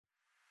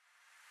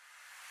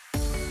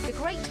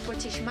Great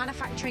British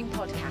Manufacturing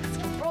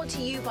Podcast, brought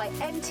to you by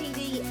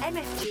MTD,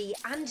 MFG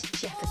and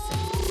Jefferson.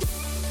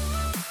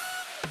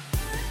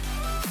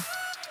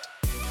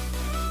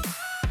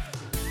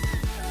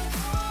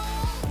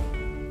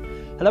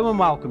 Hello and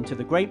welcome to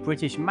the Great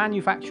British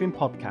Manufacturing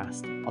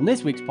Podcast. On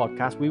this week's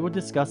podcast, we will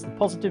discuss the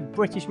positive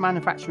British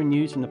manufacturing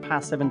news from the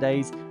past 7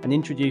 days and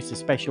introduce a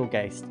special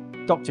guest,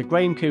 Dr.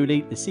 Graham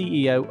Cooley, the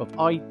CEO of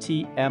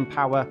ITM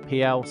Power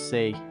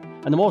PLC.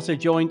 And I'm also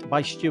joined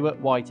by Stuart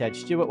Whitehead.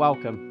 Stuart,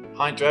 welcome.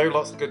 Hi Joe,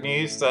 lots of good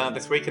news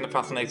this week and a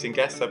fascinating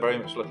guest, so very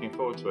much looking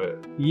forward to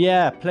it.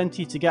 Yeah,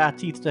 plenty to get our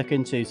teeth stuck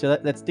into, so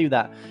let's do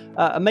that.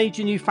 A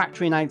major new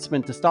factory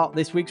announcement to start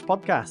this week's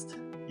podcast.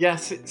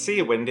 Yes,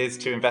 Sea Wind is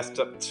to invest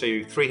up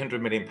to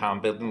 £300 million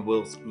building the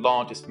world's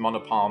largest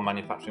monopile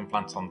manufacturing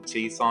plant on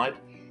Teesside.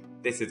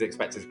 This is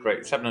expected to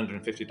create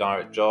 750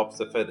 direct jobs,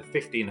 a further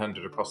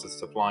 1,500 across the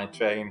supply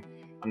chain,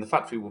 and the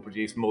factory will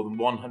produce more than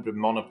 100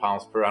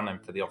 monopiles per annum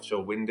for the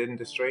offshore wind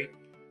industry.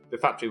 The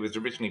factory was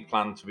originally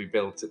planned to be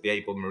built at the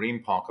Able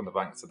Marine Park on the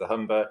banks of the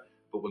Humber,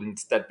 but will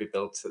instead be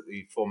built at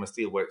the former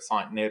steelworks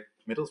site near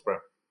Middlesbrough.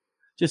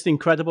 Just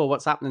incredible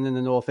what's happening in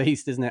the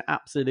northeast, isn't it?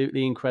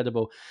 Absolutely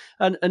incredible.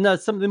 And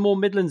something more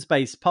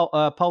Midlands-based,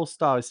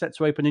 Polestar is set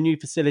to open a new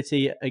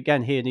facility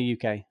again here in the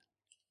UK.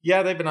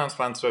 Yeah, they've announced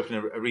plans to open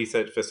a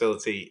research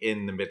facility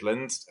in the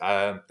Midlands.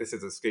 This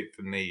is a scoop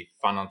from the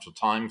Financial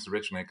Times,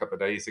 originally a couple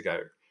of days ago.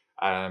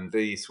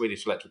 The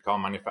Swedish electric car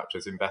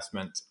manufacturer's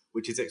investment,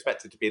 which is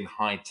expected to be in the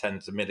high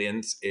tens of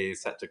millions,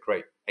 is set to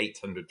create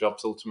 800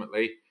 jobs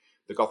ultimately.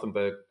 The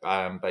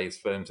Gothenburg-based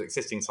firm's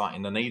existing site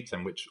in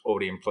Nuneaton, which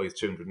already employs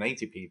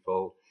 280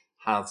 people,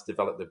 has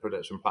developed the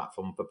production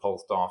platform for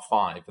Polestar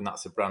 5, and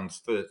that's the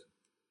brand's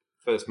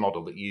first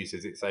model that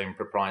uses its own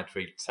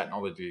proprietary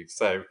technology.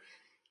 So,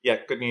 yeah,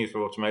 good news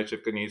for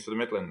automotive, good news for the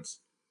Midlands.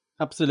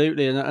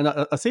 Absolutely, and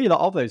I see a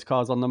lot of those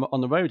cars on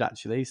the road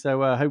actually.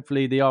 So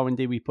hopefully the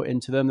R&D we put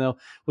into them,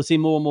 we'll see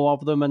more and more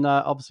of them, and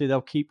obviously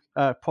they'll keep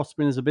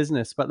prospering as a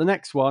business. But the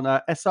next one,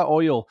 Essar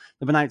Oil,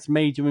 they've announced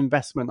major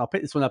investment. I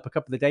picked this one up a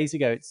couple of days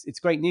ago. It's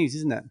great news,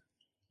 isn't it?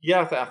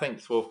 Yeah, I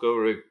think Swarf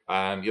Guru,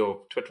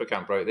 your Twitter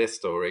account broke this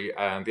story.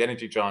 The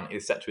energy giant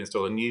is set to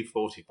install a new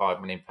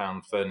 £45 million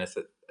furnace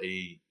at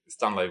the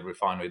Stanlow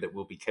refinery that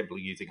will be capable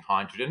of using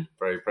hydrogen,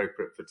 very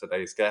appropriate for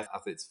today's guest,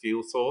 as its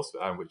fuel source,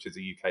 which is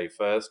a UK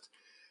first.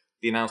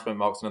 The announcement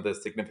marks another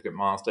significant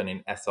milestone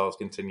in Essar's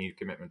continued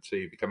commitment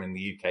to becoming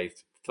the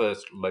UK's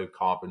first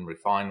low-carbon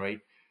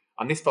refinery.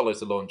 And this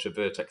follows the launch of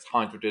Vertex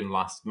Hydrogen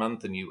last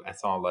month, a new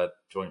Essar-led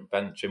joint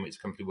venture in which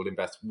the company will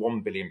invest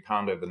 £1 billion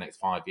over the next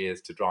 5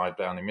 years to drive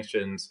down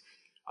emissions.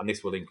 And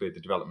this will include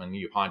the development of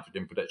new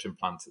hydrogen production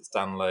plants at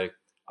Stanlow.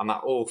 And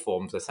that all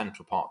forms a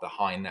central part of the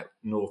High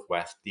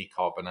Northwest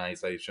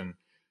decarbonisation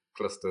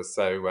cluster.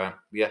 So,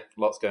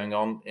 lots going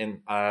on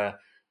in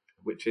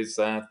which is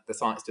the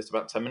site's just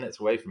about 10 minutes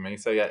away from me.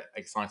 So, yeah,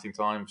 exciting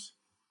times.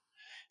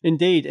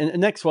 Indeed. And the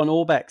next one,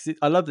 Orbex.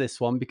 I love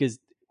this one because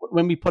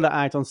when we put it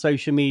out on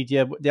social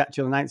media, the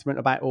actual announcement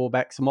about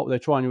Orbex and what they're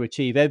trying to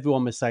achieve,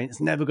 everyone was saying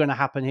it's never going to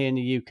happen here in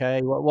the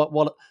UK.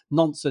 What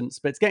nonsense!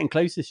 But it's getting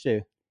closer,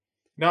 Stu.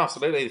 No,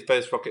 absolutely. The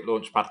first rocket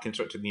launch pad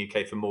constructed in the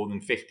UK for more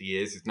than 50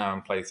 years is now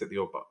in place at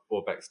the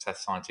Orbex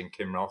test site in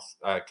Kinloss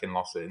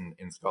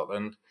in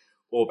Scotland.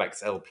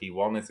 Orbex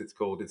LP1, as it's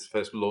called, is the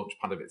first launch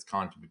pad of its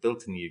kind to be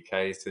built in the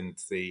UK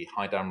since the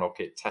Highdown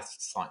rocket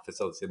test site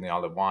facility in the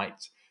Isle of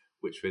Wight,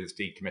 which was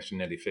decommissioned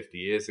nearly 50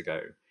 years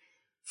ago.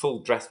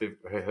 Full dress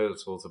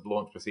rehearsals of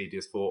launch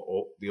procedures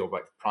for the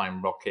Orbex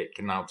Prime rocket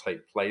can now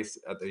take place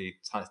at the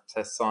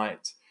test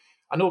site.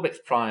 And Orbex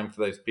Prime, for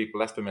those people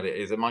less familiar,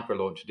 is a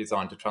micro-launcher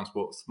designed to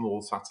transport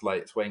small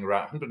satellites weighing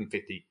around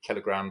 150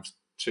 kilograms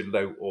to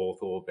low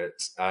Earth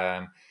orbit.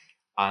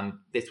 And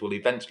this will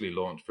eventually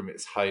launch from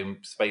its home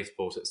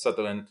spaceport at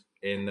Sutherland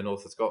in the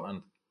north of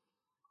Scotland.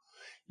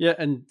 Yeah,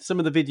 and some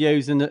of the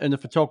videos and the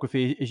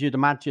photography, as you'd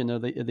imagine,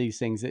 of these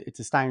things, it's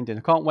astounding.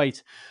 I can't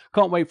wait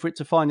for it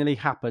to finally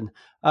happen.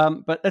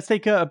 But let's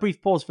take a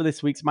brief pause for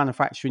this week's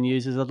manufacturing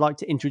news, as I'd like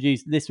to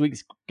introduce this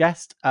week's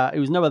guest. It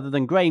was no other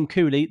than Graham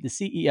Cooley, the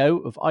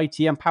CEO of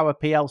ITM Power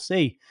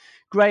PLC.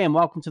 Graham,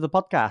 welcome to the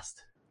podcast.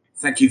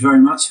 Thank you very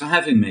much for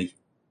having me.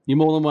 You're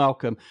more than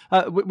welcome.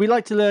 We'd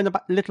like to learn a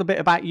little bit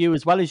about you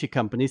as well as your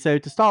company. So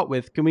to start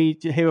with, can we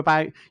hear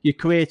about your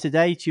career to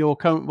date, your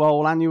current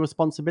role and your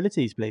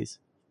responsibilities, please?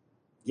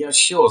 Yeah,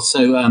 sure.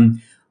 So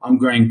I'm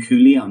Graham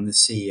Cooley. I'm the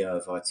CEO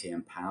of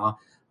ITM Power.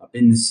 I've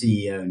been the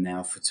CEO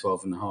now for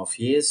 12 and a half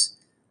years.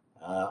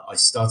 I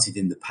started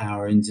in the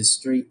power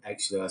industry.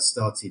 Actually, I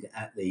started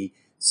at the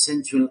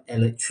Central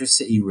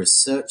Electricity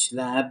Research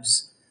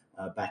Labs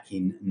back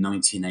in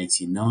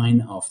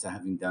 1989 after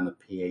having done a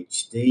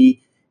PhD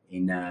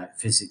in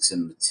physics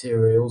and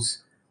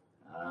materials.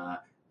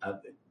 The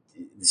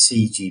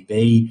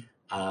CGB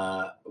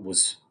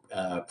was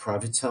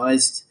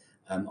privatised.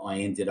 I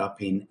ended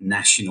up in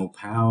National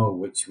Power,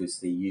 which was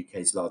the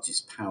UK's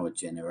largest power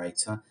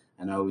generator,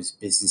 and I was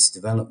business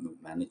development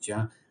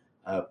manager,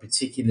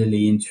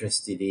 particularly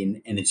interested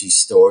in energy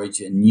storage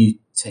and new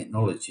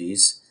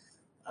technologies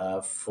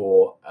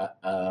for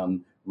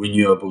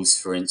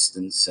renewables, for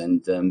instance,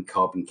 and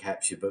carbon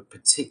capture, but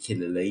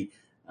particularly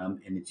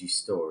energy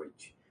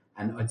storage.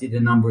 And I did a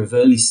number of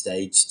early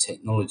stage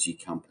technology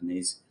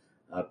companies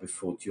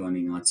before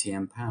joining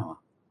ITM Power.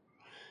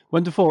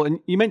 Wonderful. And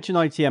you mentioned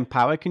ITM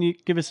Power. Can you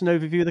give us an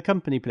overview of the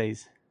company,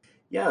 please?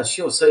 Yeah,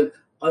 sure. So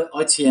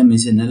ITM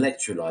is an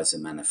electrolyzer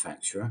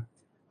manufacturer.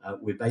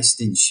 We're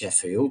based in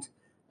Sheffield,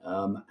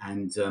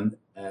 and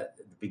at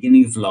the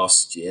beginning of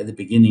last year, the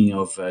beginning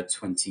of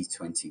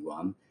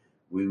 2021,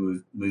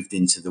 we moved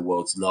into the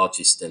world's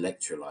largest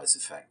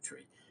electrolyzer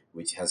factory,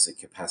 which has a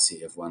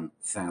capacity of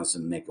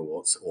 1,000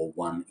 megawatts or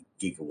 1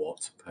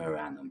 gigawatt per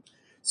annum.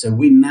 So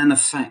we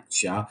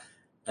manufacture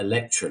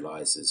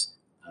electrolyzers,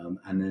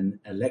 and an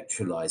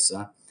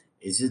electrolyzer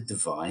is a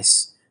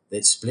device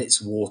that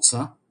splits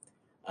water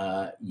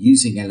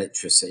using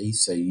electricity.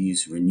 So you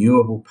use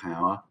renewable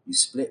power, you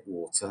split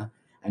water,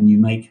 and you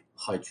make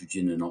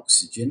hydrogen and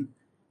oxygen.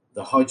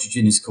 The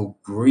hydrogen is called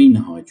green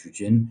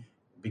hydrogen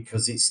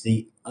because it's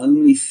the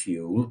only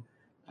fuel,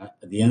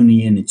 the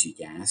only energy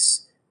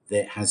gas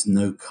that has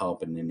no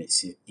carbon in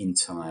its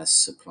entire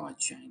supply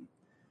chain.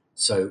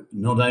 So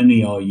not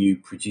only are you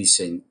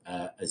producing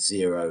a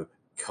zero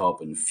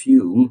carbon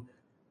fuel,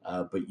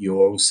 but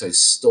you're also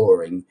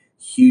storing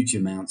huge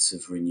amounts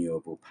of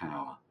renewable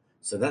power.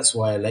 So that's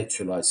why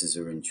electrolyzers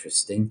are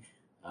interesting.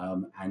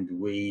 And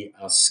we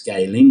are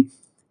scaling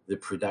the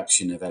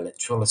production of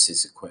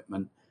electrolysis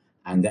equipment,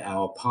 and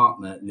our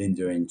partner,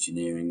 Linde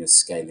Engineering, is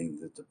scaling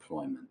the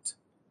deployment.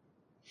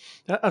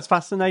 That's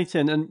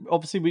fascinating. And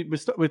obviously,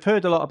 we've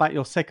heard a lot about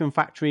your second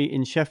factory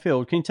in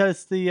Sheffield. Can you tell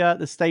us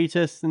the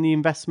status and the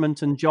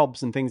investment and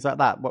jobs and things like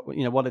that?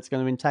 What it's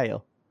going to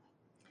entail?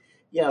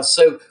 Yeah,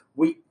 so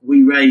we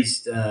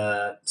raised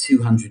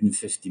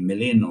 250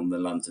 million on the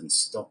London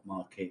stock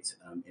market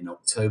in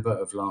October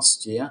of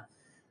last year.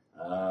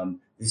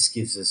 This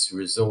gives us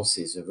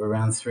resources of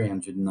around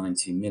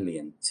 390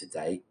 million to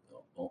date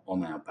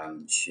on our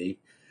balance sheet.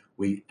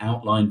 We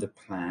outlined a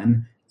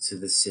plan to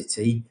the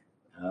city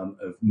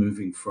of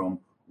moving from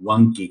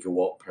 1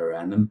 gigawatt per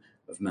annum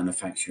of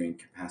manufacturing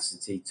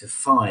capacity to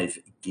 5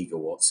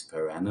 gigawatts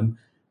per annum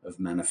of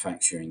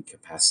manufacturing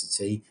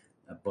capacity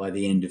by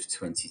the end of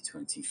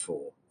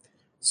 2024.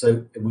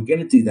 So we're going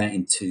to do that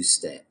in 2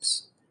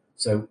 steps.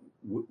 So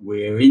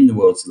we're in the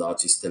world's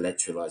largest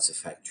electrolyzer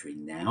factory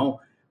now.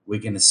 We're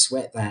going to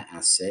sweat that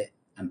asset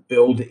and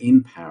build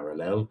in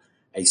parallel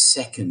a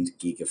second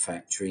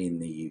gigafactory in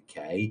the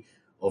UK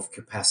of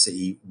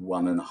capacity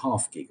 1.5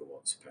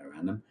 gigawatts per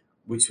annum,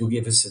 which will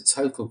give us a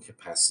total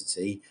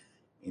capacity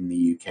in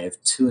the UK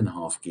of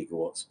 2.5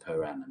 gigawatts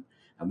per annum.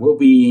 And we'll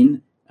be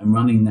in and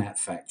running that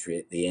factory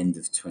at the end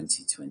of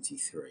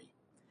 2023.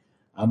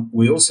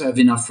 We also have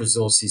enough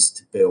resources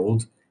to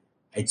build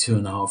a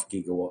 2.5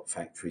 gigawatt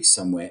factory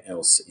somewhere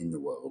else in the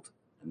world,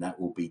 and that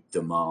will be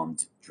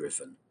demand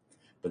driven.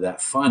 But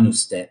that final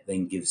step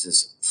then gives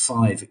us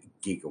 5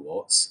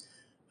 gigawatts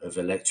of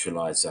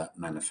electrolyzer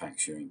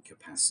manufacturing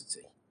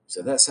capacity.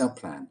 So that's our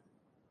plan.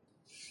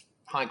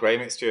 Hi,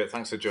 Graham. It's Stuart.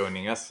 Thanks for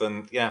joining us.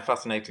 And yeah,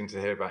 fascinating to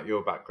hear about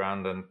your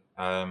background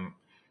and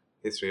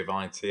history of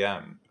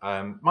ITM.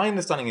 My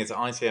understanding is that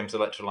ITM's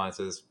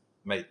electrolyzers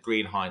make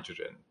green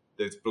hydrogen.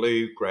 There's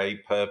blue, grey,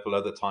 purple,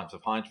 other types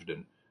of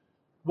hydrogen.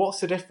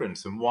 What's the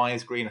difference, and why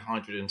is green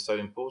hydrogen so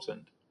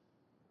important?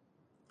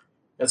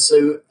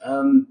 So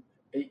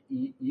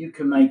you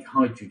can make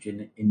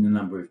hydrogen in a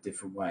number of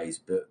different ways,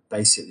 but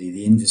basically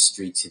the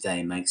industry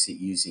today makes it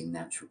using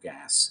natural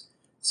gas.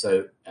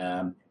 So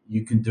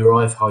you can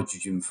derive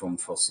hydrogen from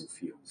fossil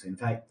fuels. In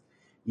fact,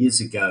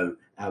 years ago,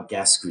 our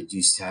gas grid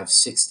used to have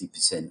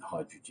 60%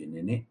 hydrogen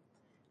in it,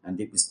 and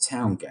it was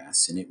town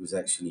gas, and it was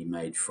actually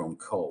made from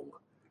coal.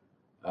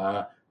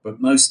 But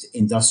most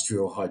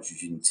industrial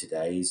hydrogen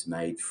today is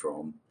made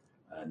from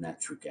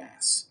natural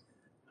gas.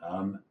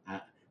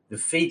 The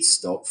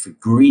feedstock for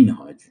green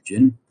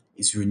hydrogen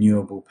is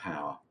renewable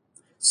power.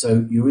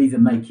 So you're either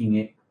making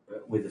it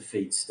with a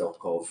feedstock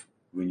of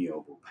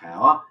renewable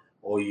power,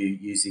 or you're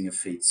using a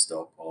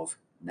feedstock of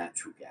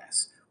natural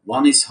gas.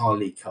 One is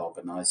highly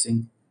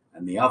carbonizing,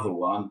 and the other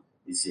one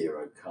is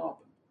zero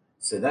carbon.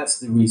 So that's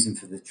the reason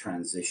for the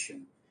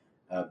transition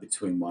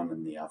between one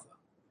and the other.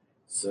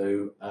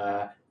 So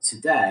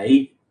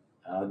today,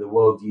 the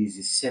world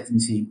uses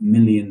 70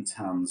 million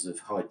tons of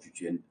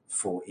hydrogen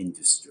for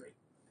industry,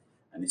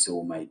 and it's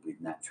all made with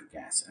natural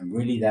gas. And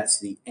really, that's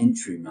the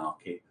entry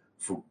market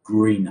for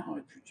green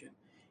hydrogen,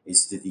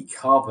 is to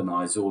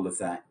decarbonize all of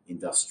that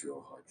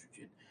industrial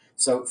hydrogen.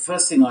 So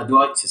first thing I'd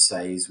like to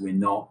say is we're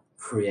not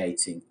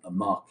creating a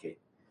market.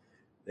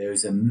 There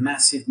is a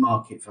massive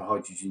market for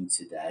hydrogen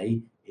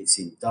today. It's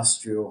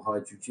industrial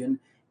hydrogen.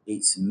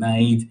 It's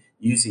made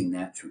using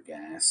natural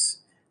gas,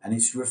 and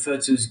it's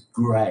referred to as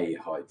grey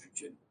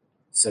hydrogen.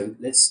 So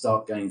let's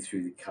start going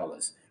through the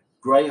colours.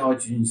 Grey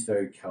hydrogen is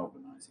very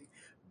carbonizing.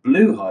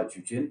 Blue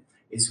hydrogen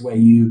is where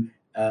you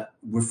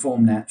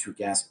reform natural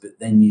gas, but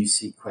then you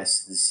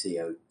sequester the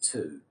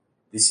CO2.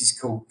 This is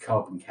called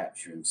carbon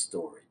capture and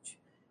storage.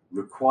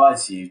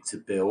 Requires you to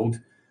build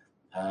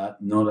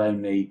not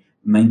only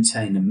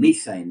maintain a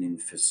methane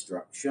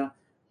infrastructure,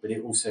 but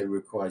it also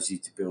requires you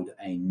to build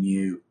a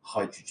new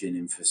hydrogen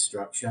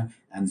infrastructure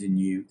and a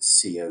new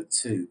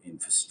CO2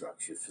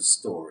 infrastructure for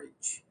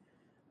storage.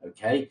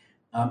 Okay,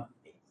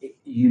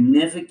 you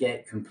never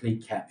get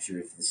complete capture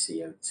of the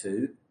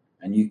CO2,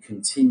 and you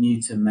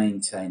continue to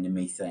maintain a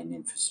methane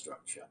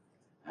infrastructure.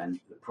 And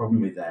the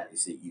problem with that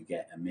is that you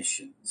get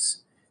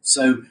emissions.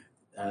 So,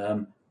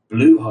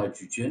 blue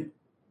hydrogen,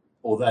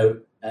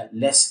 although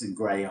less than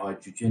grey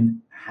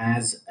hydrogen,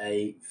 has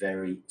a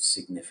very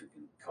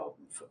significant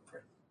carbon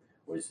footprint,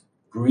 whereas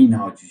green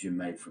hydrogen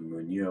made from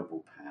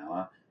renewable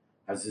power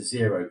has a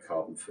zero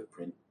carbon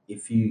footprint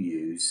if you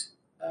use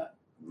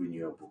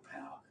renewable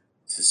power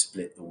to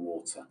split the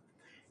water.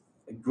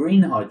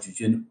 Green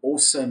hydrogen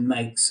also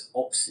makes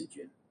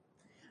oxygen,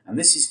 and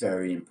this is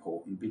very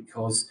important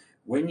because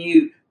when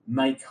you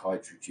make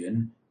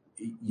hydrogen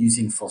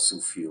using fossil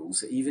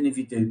fuels, even if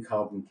you do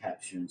carbon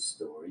capture and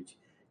storage,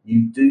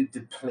 you do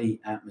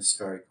deplete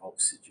atmospheric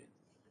oxygen,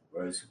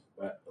 whereas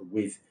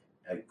with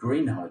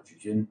green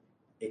hydrogen,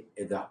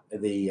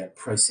 the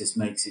process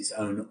makes its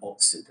own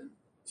oxidant,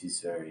 which is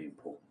very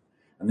important.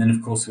 And then,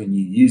 of course, when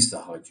you use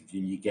the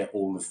hydrogen, you get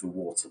all of the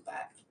water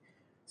back.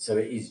 So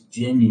it is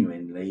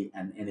genuinely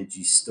an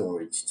energy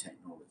storage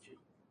technology.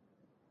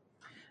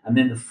 And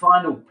then the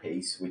final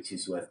piece, which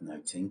is worth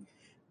noting,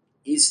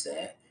 is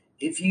that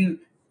if you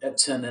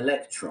turn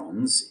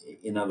electrons,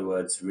 in other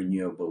words,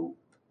 renewable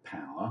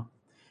power,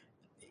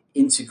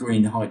 into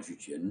green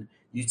hydrogen,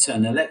 you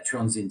turn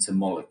electrons into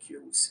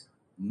molecules.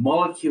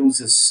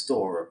 Molecules are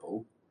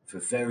storable for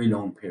very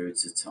long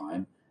periods of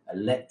time.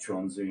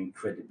 Electrons are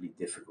incredibly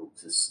difficult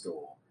to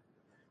store.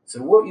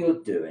 So what you're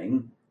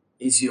doing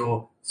is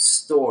you're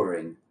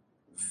storing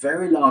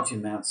very large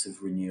amounts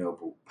of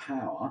renewable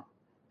power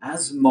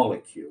as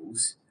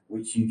molecules,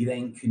 which you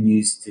then can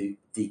use to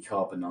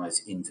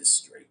decarbonize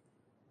industry,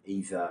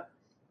 either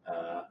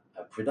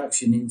a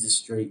production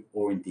industry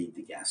or indeed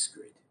the gas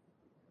grid.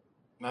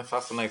 That's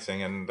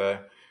fascinating, and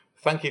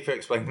thank you for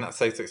explaining that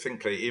so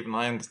succinctly. Even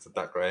I understood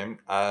that, Graham.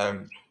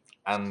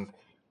 And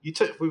we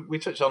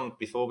touched on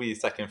before the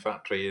second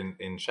factory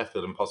in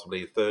Sheffield and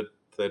possibly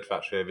third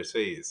factory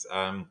overseas,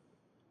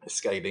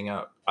 scaling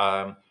up.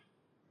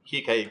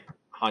 UK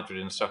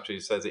Hydrogen Strategy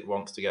says it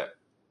wants to get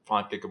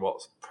 5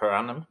 gigawatts per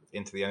annum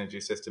into the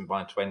energy system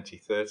by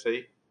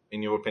 2030.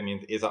 In your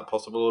opinion, is that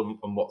possible,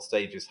 and what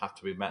stages have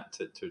to be met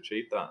to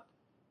achieve that?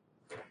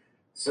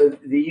 So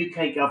the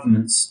UK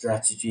government's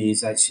strategy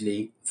is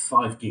actually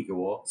 5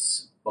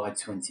 gigawatts by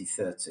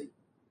 2030.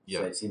 Yeah.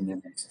 So it's in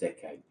the next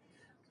decade.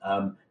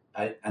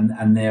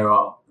 And there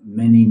are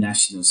many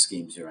national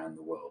schemes around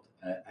the world.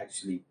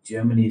 Actually,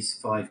 Germany is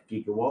 5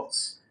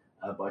 gigawatts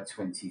by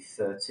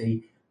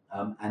 2030.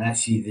 And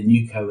actually, the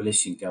new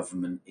coalition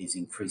government is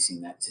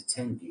increasing that to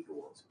 10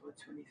 gigawatts by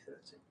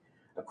 2030.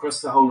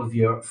 Across the whole of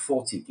Europe,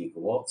 40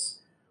 gigawatts,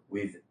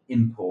 with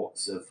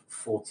imports of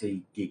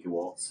 40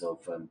 gigawatts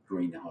of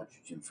green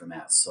hydrogen from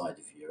outside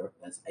of Europe.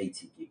 That's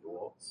 80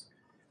 gigawatts.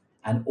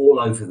 And all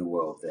over the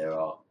world, there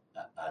are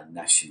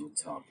national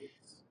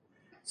targets.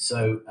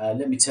 So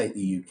let me take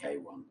the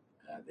UK one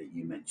that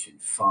you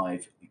mentioned,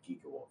 5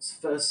 gigawatts.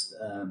 First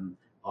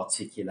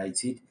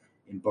articulated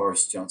in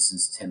Boris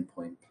Johnson's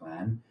 10-point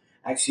plan.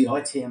 Actually,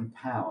 ITM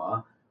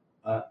Power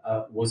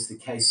was the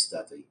case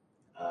study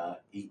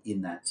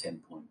in that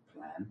 10-point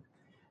plan.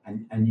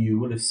 And you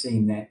will have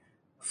seen that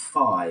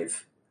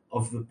 5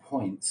 of the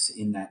points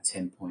in that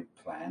 10-point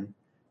plan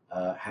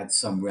had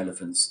some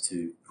relevance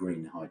to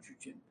green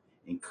hydrogen,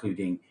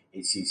 including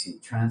its use in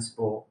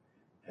transport,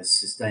 as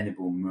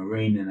sustainable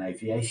marine and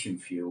aviation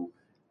fuel,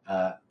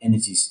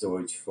 energy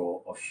storage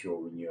for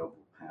offshore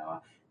renewable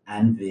power,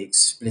 and the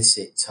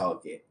explicit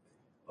target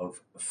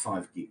of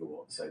 5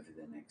 gigawatts over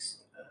the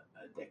next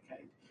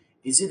decade.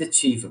 Is it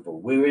achievable?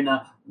 We're in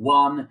a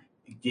 1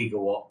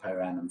 gigawatt per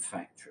annum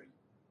factory.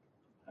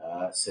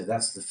 So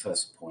that's the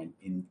first point.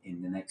 In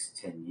the next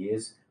 10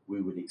 years,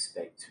 we would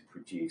expect to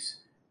produce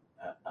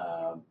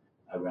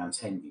around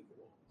 10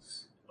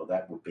 gigawatts, or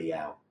that would be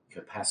our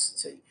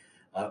capacity.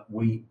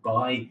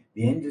 By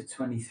the end of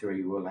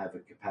 23, we'll have a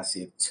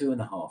capacity of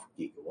 2.5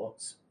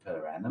 gigawatts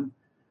per annum,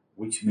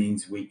 which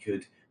means we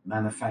could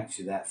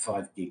manufacture that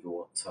 5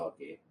 gigawatt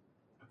target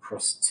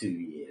across 2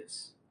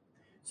 years.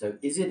 So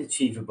is it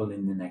achievable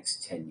in the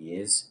next 10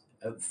 years?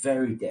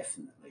 Very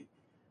definitely.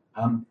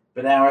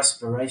 But our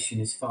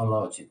aspiration is far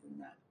larger than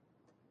that.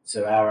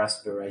 So our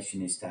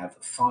aspiration is to have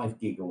 5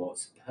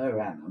 gigawatts per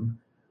annum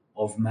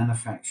of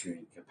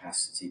manufacturing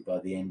capacity by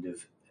the end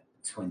of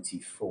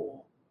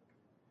 24.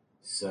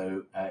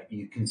 So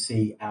you can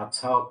see our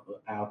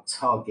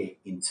target,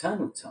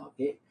 internal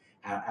target,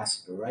 our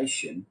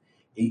aspiration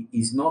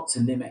is not to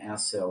limit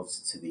ourselves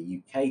to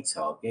the UK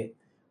target,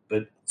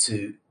 but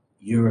to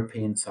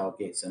European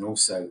targets and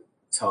also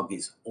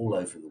targets all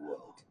over the world.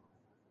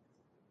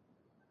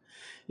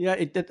 Yeah,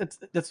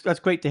 that's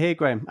great to hear,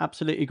 Graham.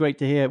 Absolutely great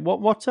to hear.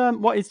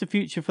 What is the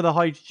future for the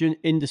hydrogen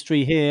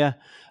industry here?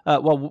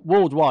 Well,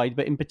 worldwide,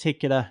 but in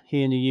particular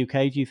here in the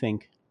UK, do you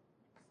think?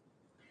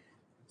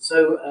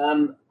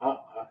 So,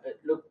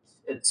 look,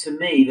 to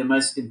me, the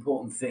most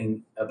important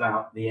thing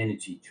about the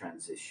energy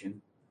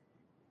transition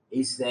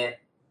is that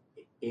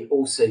it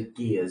also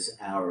gears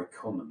our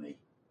economy.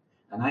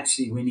 And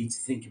actually, we need to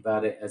think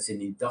about it as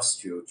an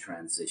industrial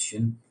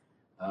transition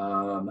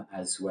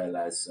as well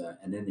as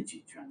an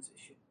energy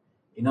transition.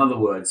 In other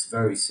words,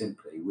 very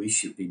simply, we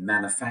should be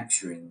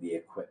manufacturing the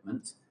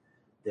equipment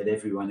that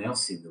everyone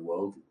else in the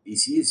world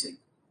is using.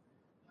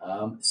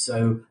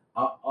 So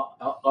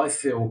I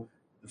feel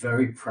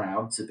very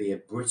proud to be a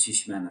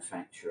British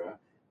manufacturer,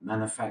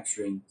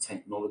 manufacturing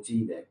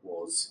technology that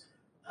was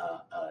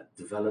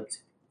developed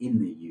in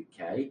the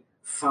UK,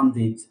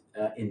 funded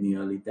in the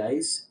early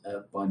days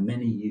by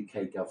many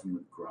UK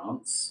government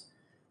grants,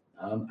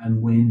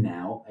 and we're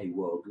now a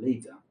world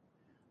leader.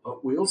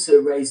 But we also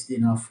raised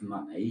enough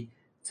money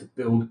to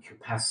build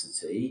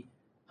capacity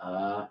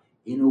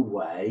in a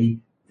way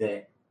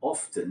that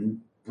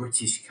often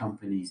British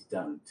companies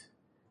don't.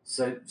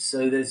 So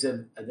there's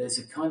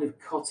a kind of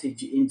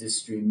cottage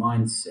industry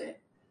mindset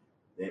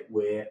that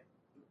we're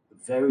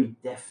very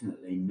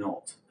definitely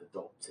not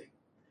adopting.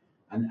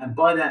 And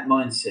by that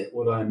mindset,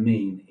 what I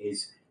mean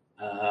is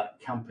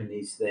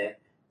companies that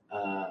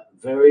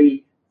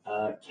very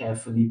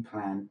carefully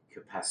plan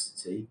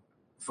capacity,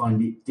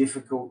 find it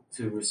difficult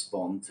to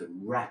respond to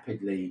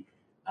rapidly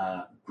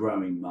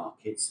growing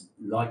markets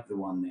like the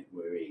one that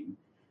we're in,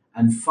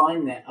 and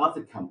find that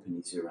other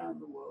companies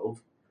around the world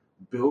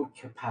build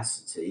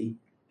capacity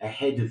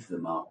ahead of the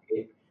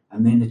market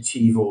and then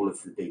achieve all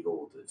of the big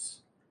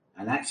orders.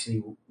 And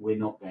actually, we're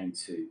not going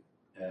to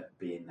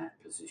be in that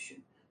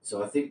position.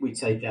 So I think we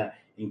take an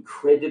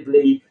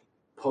incredibly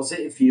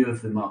positive view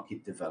of the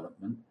market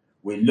development.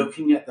 We're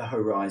looking at the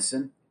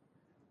horizon.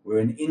 We're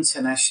an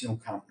international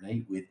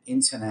company with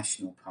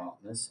international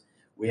partners.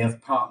 We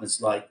have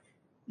partners like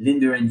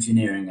Linde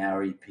Engineering,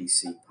 our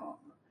EPC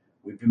partner.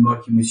 We've been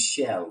working with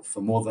Shell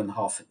for more than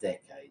half a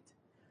decade.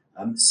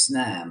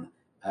 Snam,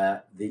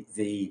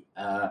 the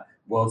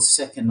world's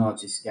second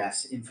largest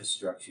gas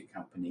infrastructure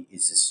company,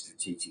 is a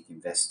strategic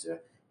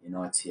investor in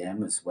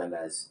ITM as well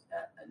as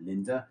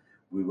Linde.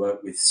 We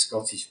work with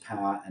Scottish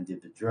Power and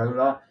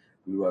Iberdrola.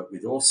 We work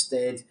with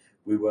Ørsted.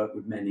 We work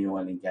with many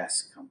oil and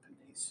gas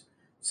companies.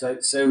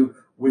 So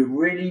we're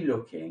really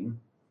looking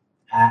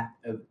at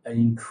an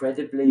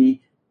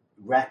incredibly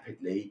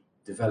rapidly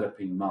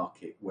developing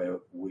market where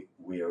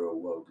we are a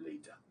world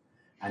leader.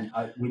 And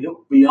we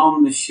look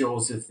beyond the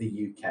shores of the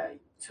UK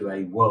to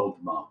a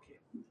world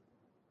market.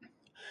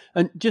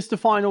 And just a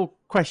final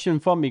question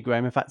from me,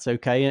 Graham, if that's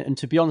okay. And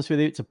to be honest with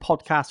you, it's a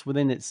podcast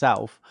within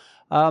itself.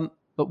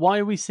 But why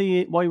are we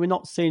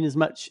not seeing as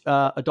much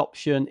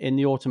adoption in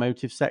the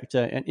automotive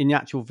sector and in the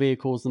actual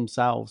vehicles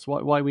themselves?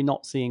 Why are we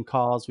not seeing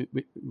cars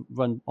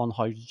run on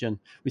hydrogen?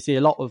 We see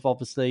a lot of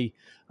obviously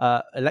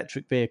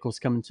electric vehicles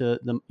coming to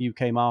the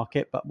UK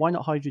market, but why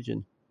not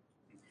hydrogen?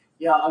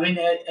 Yeah, I mean,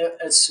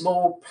 a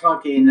small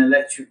plug-in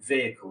electric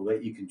vehicle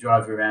that you can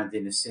drive around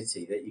in a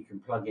city, that you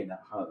can plug in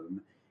at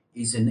home,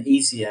 is an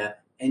easier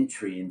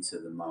entry into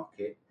the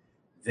market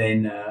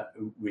than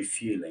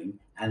refueling,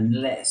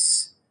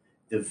 unless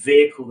the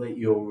vehicle that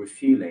you're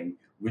refueling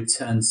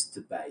returns to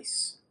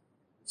base.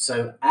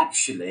 So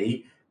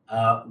actually,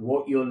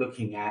 what you're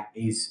looking at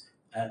is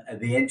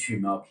the entry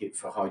market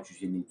for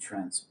hydrogen in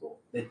transport.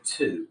 There are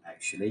two,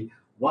 actually.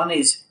 One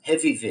is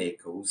heavy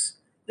vehicles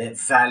that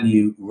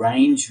value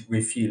range,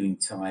 refueling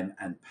time,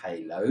 and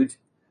payload,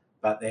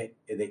 but they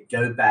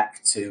go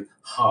back to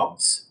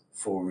hubs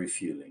for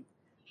refueling.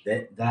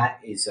 That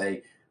is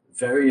a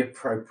very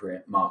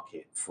appropriate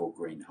market for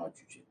green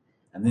hydrogen.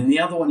 And then the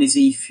other one is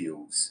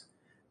e-fuels.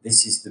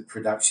 This is the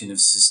production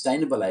of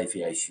sustainable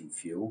aviation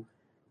fuel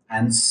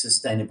and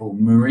sustainable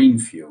marine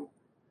fuel,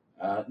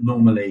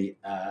 normally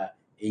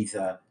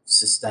either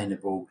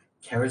sustainable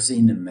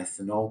kerosene and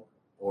methanol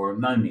or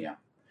ammonia.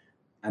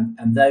 And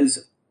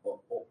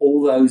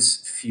all those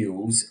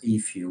fuels,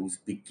 e-fuels,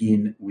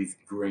 begin with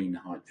green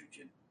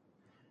hydrogen.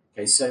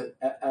 Okay, so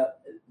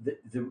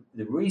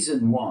the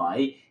reason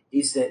why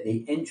is that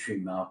the entry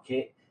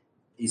market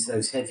is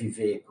those heavy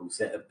vehicles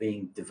that are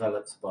being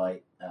developed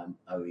by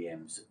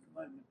OEMs at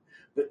the moment.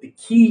 But the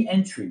key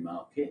entry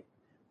market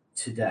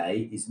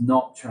today is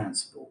not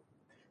transport.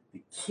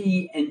 The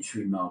key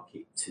entry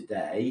market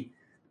today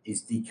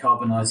is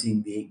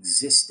decarbonising the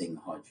existing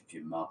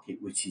hydrogen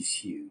market, which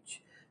is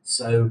huge.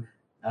 So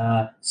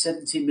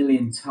 70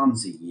 million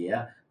tonnes a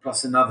year,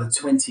 plus another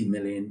 20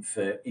 million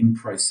for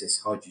in-process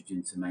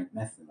hydrogen to make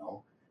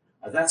methanol.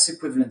 That's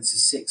equivalent to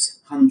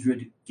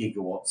 600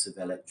 gigawatts of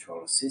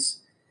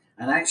electrolysis.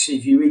 And actually,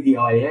 if you read the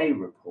IEA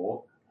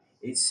report,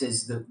 it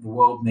says that the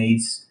world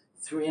needs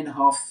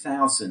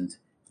 3,500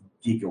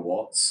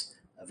 gigawatts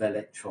of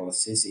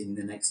electrolysis in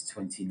the next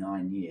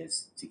 29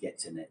 years to get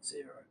to net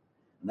zero.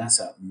 And that's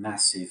a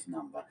massive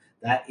number.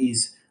 That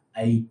is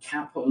a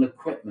capital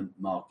equipment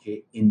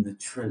market in the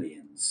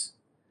trillions.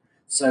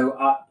 So,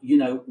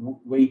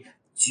 we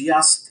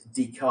just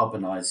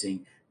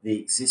decarbonising the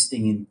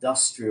existing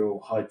industrial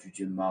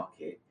hydrogen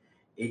market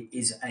it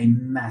is a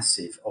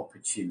massive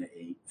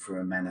opportunity for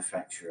a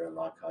manufacturer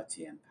like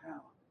ITM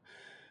Power.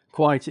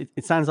 Quite.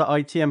 It sounds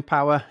like ITM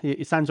Power.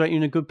 It sounds like you're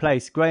in a good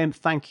place. Graham,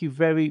 thank you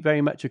very,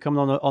 very much for coming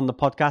on the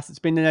podcast. It's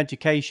been an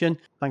education.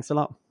 Thanks a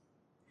lot.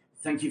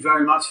 Thank you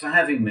very much for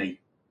having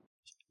me.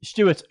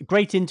 Stuart,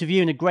 great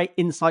interview and a great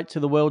insight to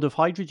the world of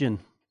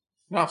hydrogen.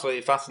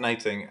 Absolutely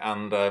fascinating,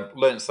 and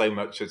learned so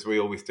much, as we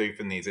always do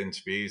from these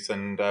interviews.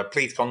 And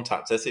please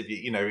contact us if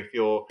if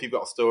you've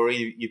got a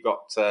story, you've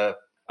got a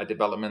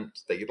development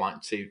that you'd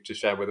like to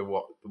share with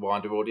the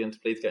wider audience.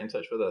 Please get in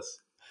touch with us.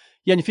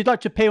 Yeah, and if you'd like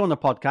to appear on the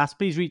podcast,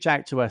 please reach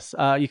out to us.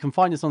 You can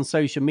find us on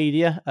social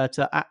media at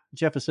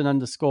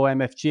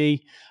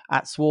Jefferson_MFG,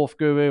 at Swarf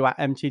Guru, at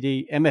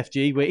MTD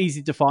MFG. We're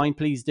easy to find.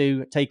 Please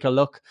do take a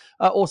look.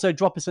 Also,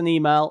 drop us an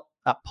email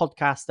at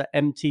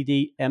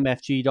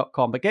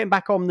podcast@mtdmfg.com. But getting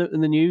back on the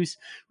news,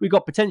 we've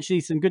got potentially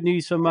some good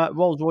news from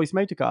Rolls-Royce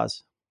Motor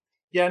Cars.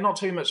 Yeah, not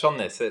too much on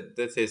this.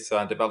 This is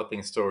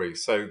developing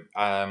stories. So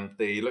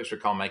the luxury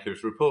car maker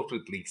is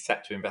reportedly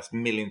set to invest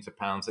millions of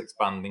pounds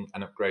expanding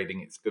and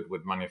upgrading its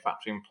Goodwood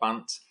manufacturing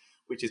plant,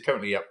 which is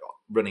currently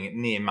running at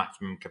near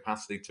maximum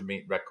capacity to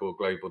meet record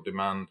global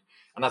demand.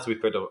 And as we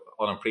put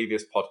on a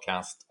previous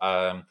podcast,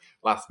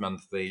 last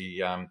month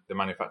the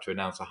manufacturer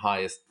announced the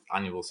highest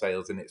annual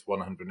sales in its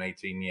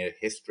 118-year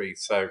history.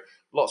 So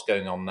lots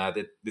going on there.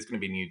 There's going to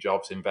be new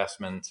jobs,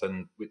 investment,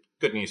 and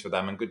good news for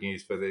them and good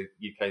news for the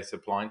UK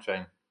supply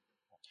chain.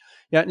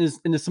 Yeah, and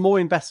there's some more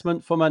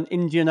investment from an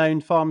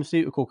Indian-owned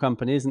pharmaceutical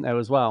company, isn't there,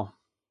 as well?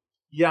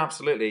 Yeah,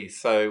 absolutely.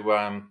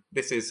 So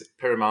this is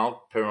Piramal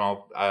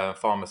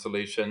Pharma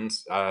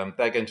Solutions.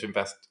 They're going to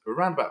invest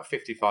around about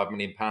 £55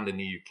 million in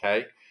the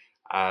UK.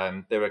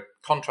 They're a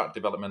contract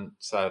development,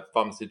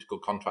 pharmaceutical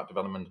contract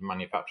development and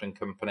manufacturing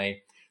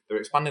company. They're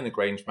expanding the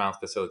Grangemouth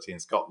facility in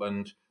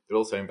Scotland. They're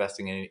also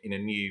investing in a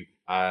new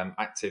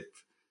active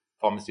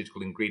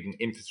pharmaceutical ingredient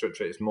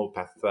infrastructure at its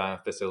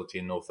Morpeth facility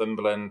in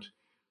Northumberland.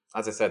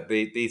 As I said,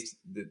 these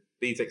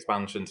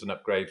expansions and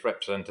upgrades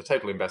represent a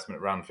total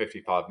investment around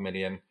 55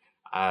 million.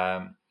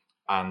 And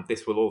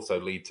this will also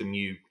lead to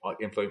new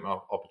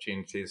employment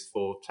opportunities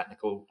for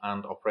technical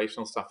and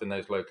operational staff in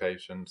those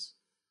locations.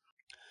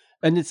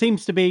 And it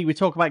seems to be, we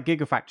talk about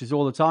gigafactories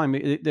all the time,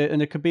 and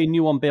there could be a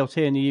new one built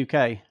here in the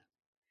UK.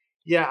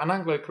 Yeah, an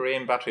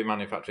Anglo-Korean battery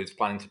manufacturer is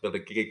planning to build a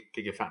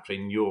gigafactory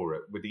in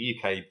Europe, with the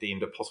UK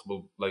deemed a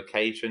possible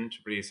location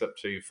to produce up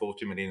to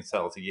 40 million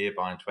cells a year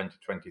by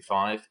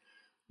 2025.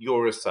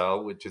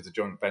 Eurocell, which is a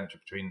joint venture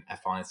between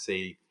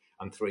FIC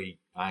and three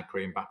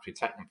Korean battery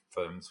tech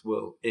firms,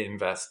 will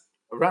invest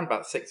around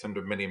about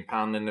 £600 million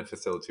in the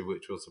facility,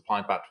 which will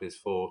supply batteries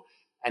for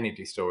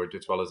energy storage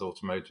as well as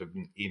automotive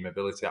and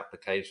e-mobility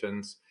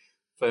applications.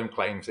 The firm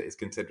claims it is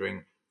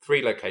considering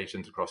 3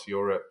 locations across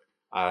Europe.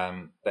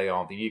 They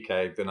are the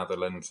UK, the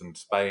Netherlands, and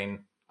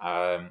Spain.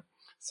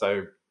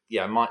 So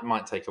yeah, it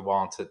might take a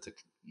while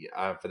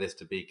for this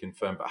to be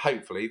confirmed, but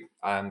hopefully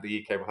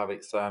the UK will have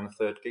its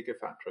third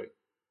gigafactory.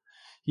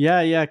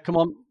 Yeah, come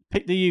on,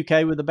 pick the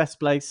UK with the best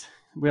place.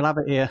 We'll have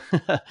it here.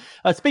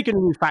 Speaking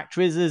of new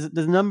factories, there's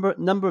a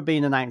number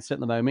being announced at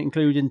the moment,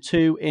 including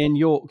 2 in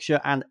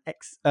Yorkshire and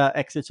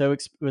Exeter,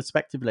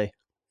 respectively.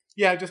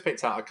 Yeah, I just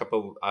picked out a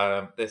couple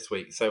this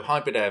week. So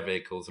Hybrid Air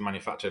Vehicles, a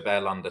manufacturer of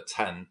Airlander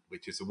 10,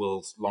 which is the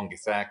world's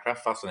longest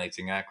aircraft.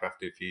 Fascinating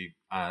aircraft if you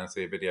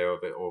see a video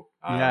of it or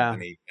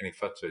any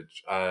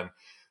footage.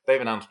 They've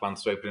announced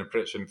plans to open a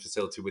production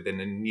facility within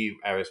a new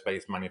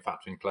aerospace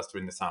manufacturing cluster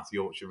in the South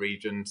Yorkshire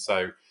region.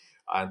 So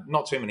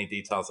not too many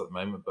details at the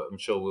moment, but I'm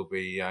sure we'll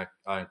be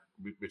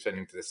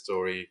returning to this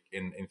story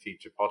in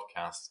future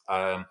podcasts.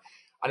 And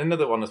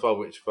another one as well,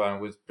 which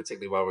was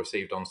particularly well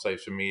received on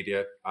social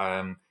media.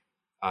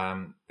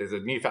 There's a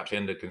new factory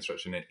under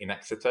construction in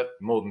Exeter.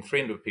 More than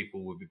 300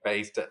 people will be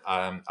based at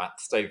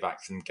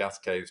Stovax and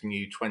Gasco's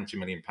new £20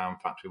 million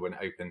factory when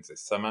it opens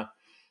this summer.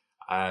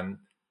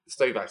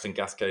 Stovax and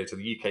Gasco's are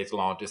the UK's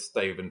largest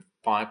stove and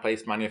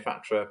fireplace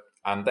manufacturer,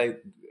 and they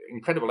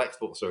incredible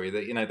export story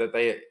that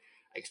they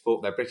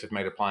export their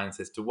British-made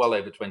appliances to well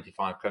over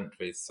 25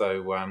 countries.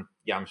 So I'm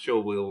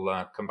sure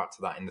we'll come back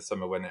to that in the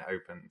summer when it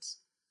opens.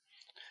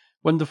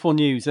 Wonderful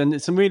news, and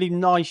it's some really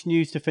nice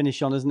news to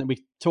finish on, isn't it?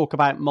 We talk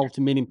about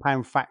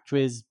multi-million-pound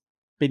factories,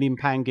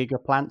 billion-pound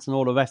giga plants, and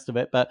all the rest of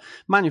it, but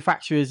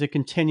manufacturers are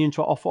continuing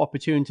to offer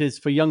opportunities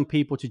for young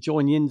people to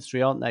join the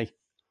industry, aren't they?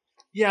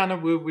 Yeah, no,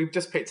 we've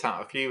just picked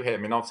out a few here. I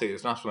mean, obviously, it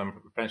was National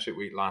Apprenticeship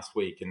Week last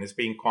week, and there's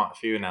been quite a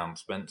few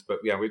announcements, but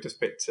yeah, we've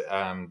just picked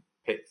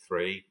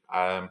 3.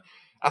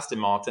 Aston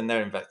Martin,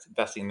 they're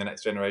investing in the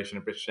next generation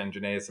of British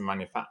engineers and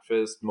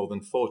manufacturers. More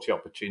than 40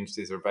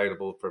 opportunities are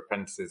available for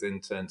apprentices,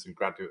 interns, and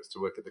graduates to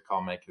work at the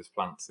car makers'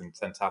 plants in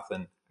St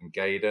Athan and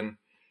Gaydon.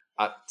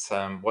 At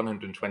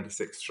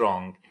 126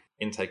 strong,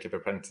 intake of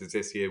apprentices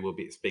this year will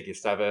be its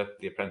biggest ever.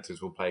 The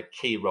apprentices will play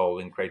a key role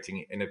in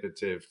creating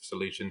innovative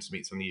solutions to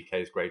meet some of the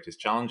UK's greatest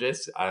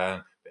challenges.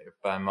 Bit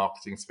of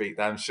marketing speak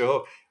there, I'm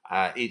sure.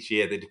 Each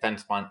year, the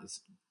defence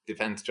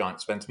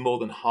giant spends more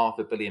than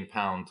 £500 million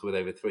with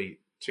over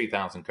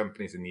 3,000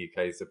 companies in the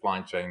UK supply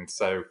chain.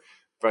 So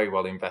very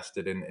well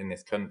invested in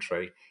this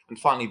country. And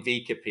finally,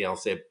 Vika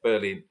PLC, a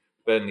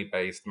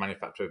Burnley-based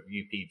manufacturer of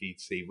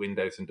UPVC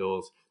windows and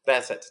doors.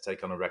 They're set to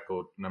take on a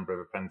record number of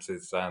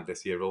apprentices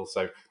this year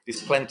also.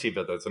 There's plenty of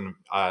others, and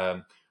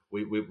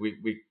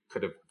we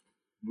could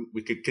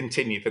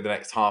continue for the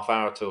next half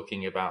hour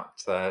talking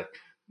about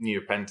new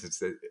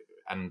apprentices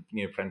and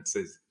new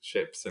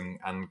apprenticeships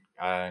and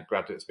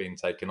graduates being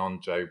taken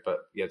on, Joe. But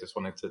yeah, just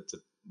wanted to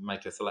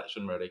make a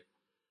selection really.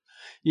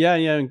 Yeah,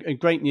 and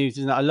great news,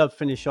 isn't it? I love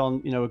finish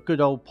on, a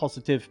good old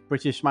positive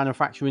British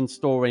manufacturing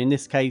story. In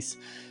this case,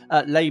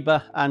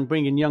 Labour and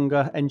bringing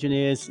younger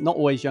engineers, not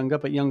always younger,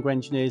 but younger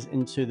engineers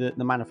into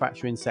the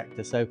manufacturing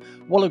sector. So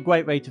what a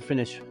great way to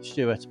finish,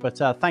 Stuart. But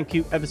thank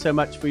you ever so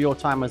much for your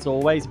time as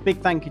always. Big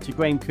thank you to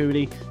Graham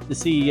Cooley, the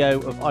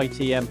CEO of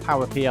ITM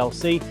Power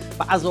PLC.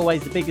 But as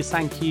always, the biggest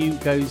thank you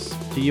goes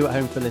to you at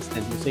home for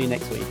listening. We'll see you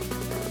next week.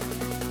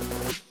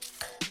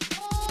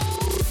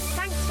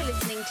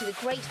 To the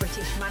Great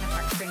British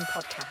Manufacturing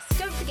Podcast.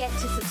 Don't forget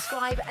to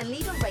subscribe and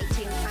leave a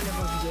rating and a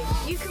review.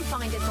 You can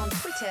find us on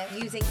Twitter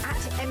using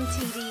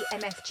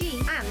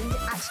 @MTDMFG and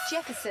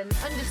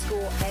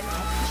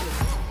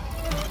 @Jefferson_MFG.